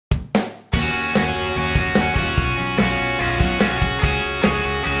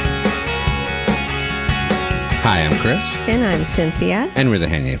Hi, I'm Chris. And I'm Cynthia. And we're the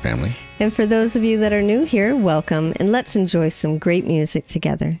Hanier Family. And for those of you that are new here, welcome, and let's enjoy some great music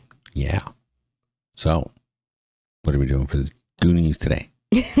together. Yeah. So, what are we doing for the Goonies today?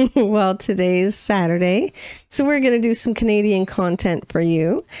 Well, today is Saturday, so we're going to do some Canadian content for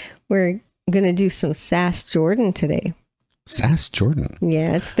you. We're going to do some Sass Jordan today. Sass Jordan?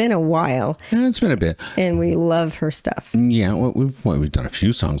 Yeah, it's been a while. Yeah, it's been a bit. And we love her stuff. Yeah, we've done a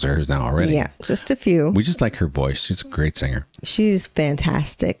few songs of hers now already. Yeah, just a few. We just like her voice. She's a great singer. She's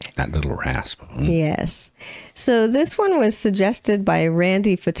fantastic. That little rasp. Yes. So this one was suggested by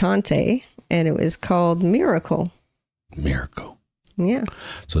Randy Fatante, and it was called Miracle. Miracle. Yeah.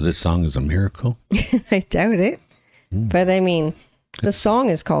 So this song is a miracle? I doubt it. But I mean, the song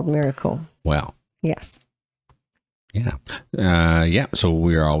is called Miracle. Well. Yes. Yeah. Yeah. So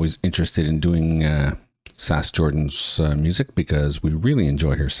we are always interested in doing Sass Jordan's music because we really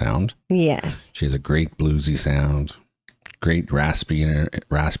enjoy her sound. Yes. She has a great bluesy sound, great rasp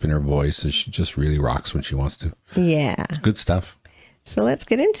in her voice. She just really rocks when she wants to. Yeah. It's good stuff. So let's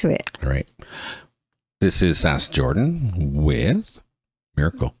get into it. All right. This is Sass Jordan with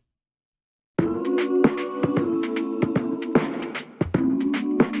Miracle.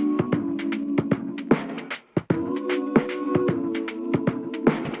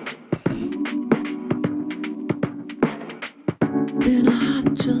 Been a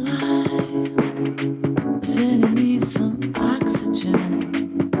hot July, said it needs some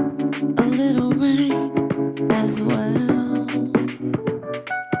oxygen, a little rain as well.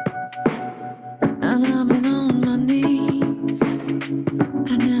 And I've been on my knees,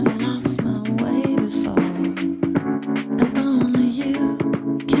 I never lost my way before, and only you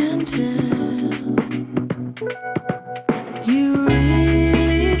can tell. You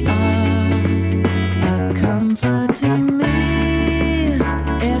really are a comfort to me.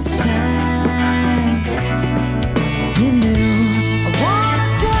 It's time. You knew. I wanna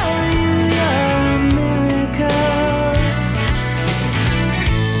tell you you're a miracle.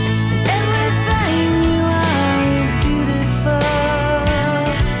 Everything you are is beautiful.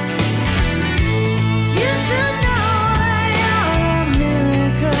 You should know that you're a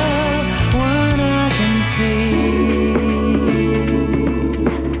miracle, one I can see.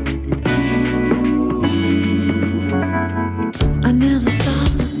 I never saw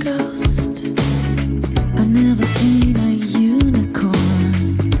a ghost, I never seen a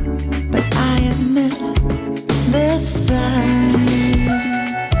unicorn, but I admit there's signs.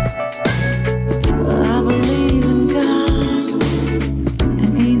 I believe in God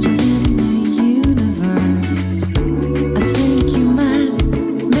and angels in the universe. I think you might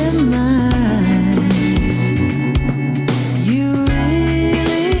be mine. You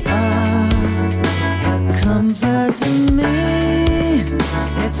really are a comfort to me.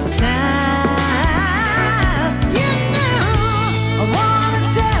 It's time. You know, I wanna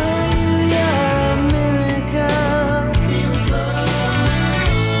tell you you're a miracle.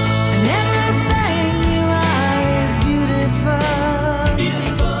 And everything you are is beautiful.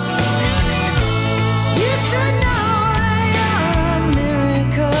 You should know that you're a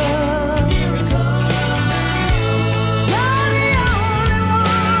miracle. You're the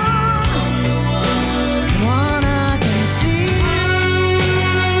only one I can see.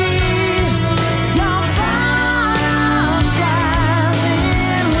 Your fireflies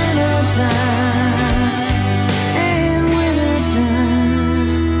in wintertime.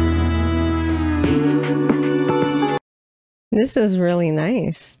 This is really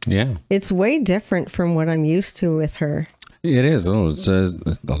nice. Yeah, It's way different from what I'm used to with her. it is. Oh, it's a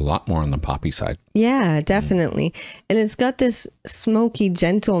lot more on the poppy side. Yeah, definitely. And it's got this smoky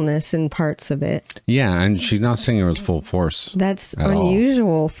gentleness in parts of it. Yeah, and she's not singing with full force. That's At all.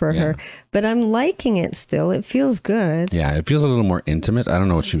 unusual for Yeah. her. But I'm liking it still. It feels good. Yeah, it feels a little more intimate. I don't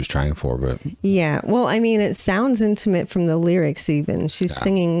know what she was trying for, but Yeah. Well, I mean, it sounds intimate from the lyrics even. She's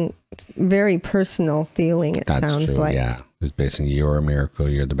singing very personal feeling, it that's sounds true. like. Yeah, it's basically, you're a miracle.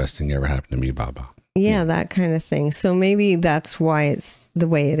 You're the best thing that ever happened to me, Baba. Yeah, that kind of thing. So maybe that's why it's the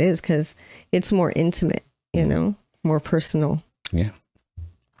way it is, because it's more intimate, you know, more personal. Yeah,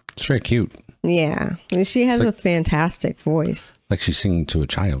 it's very cute. Yeah. And she has It's a fantastic voice. Like she's singing to a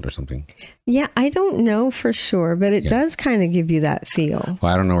child or something. Yeah, I don't know for sure, but it does kind of give you that feel.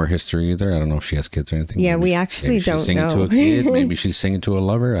 Well, I don't know her history either. I don't know if she has kids or anything. Yeah, Maybe we actually she's don't singing to know. a kid. Maybe she's singing to a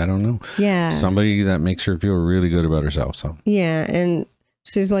lover. I don't know. Yeah. Somebody that makes her feel really good about herself. So Yeah, and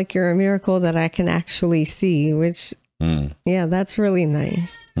she's like, you're a miracle that I can actually see, which, yeah, that's really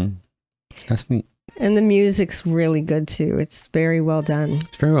nice. that's neat. And the music's really good too. It's very well done.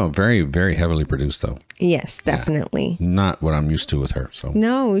 It's very well, very, very heavily produced though. Yes, definitely. Not what I'm used to with her. So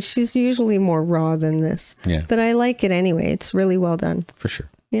No, she's usually more raw than this. Yeah. But I like it anyway. It's really well done. for sure.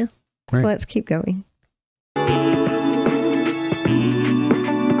 Yeah. So Right. let's keep going.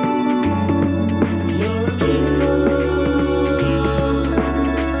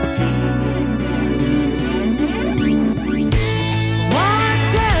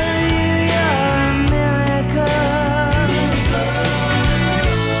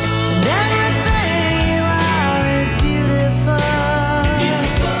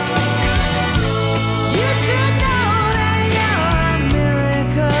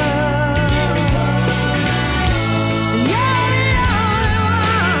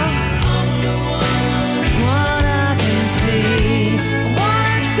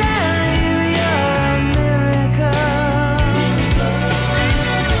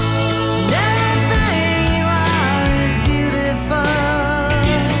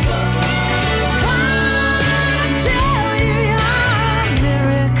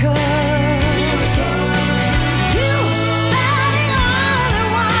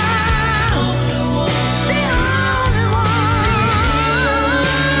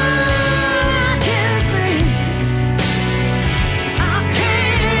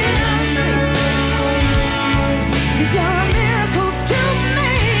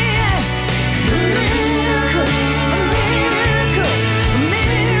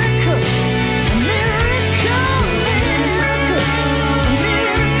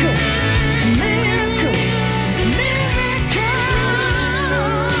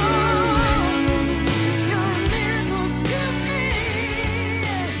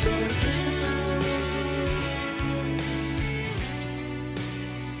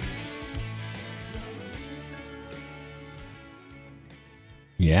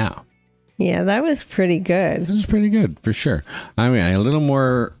 Yeah. Yeah, that was pretty good. It was pretty good for sure. I mean, a little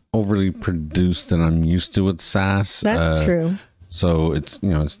more overly produced than I'm used to with Sass. That's true. So it's,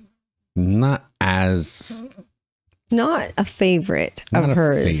 it's not as Not a favorite of not a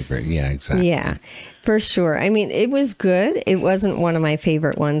hers. favorite. Yeah, exactly. Yeah, for sure. I mean, it was good. It wasn't one of my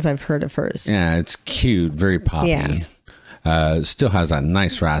favorite ones I've heard of hers. Yeah, it's cute, very poppy. Yeah. Still has that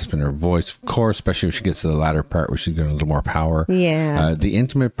nice rasp in her voice, of course, especially if she gets to the latter part where she's got a little more power. Yeah. The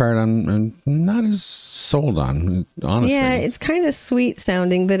intimate part I'm not as sold on, honestly. Yeah, it's kind of sweet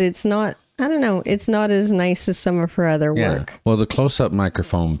sounding, but it's not, I don't know, it's not as nice as some of her other work. Well, the close-up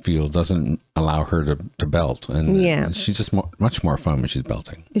microphone feel doesn't allow her to belt, and Yeah. she's just much more fun when she's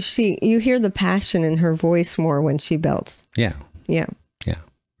belting. You hear the passion in her voice more when she belts. Yeah, Yeah. yeah.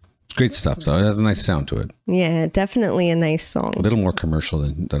 It's great stuff, though. It has a nice sound to it. Yeah, definitely a nice song. A little more commercial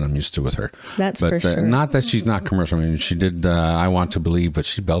than I'm used to with her. That's but, for sure. Not that she's not commercial. I mean, she did I Want to Believe, but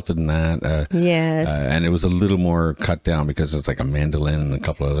she belted in that. Yes. And it was a little more cut down because it's like a mandolin and a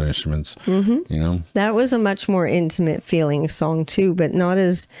couple other instruments, That was a much more intimate feeling song too, but not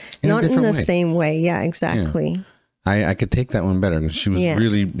in different the way. same way. Yeah, exactly. I could take that one better because she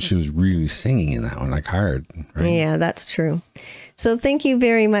was really singing in that one, like hard. Right? Yeah, that's true. So thank you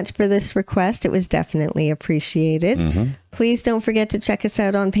very much for this request. It was definitely appreciated. Mm-hmm. Please don't forget to check us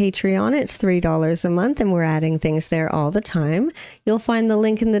out on Patreon. It's $3 a month, and we're adding things there all the time. You'll find the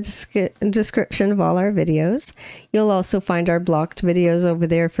link in the description of all our videos. You'll also find our blocked videos over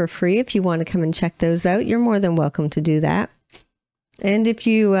there for free. If you want to come and check those out, you're more than welcome to do that. And if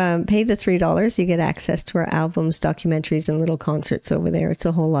you pay the $3, you get access to our albums, documentaries, and little concerts over there. It's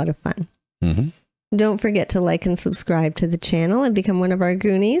a whole lot of fun. Mm-hmm. Don't forget to like and subscribe to the channel and become one of our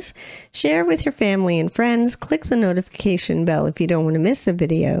Goonies. Share with your family and friends. Click the notification bell if you don't want to miss a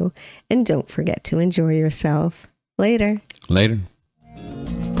video. And don't forget to enjoy yourself. Later. Later.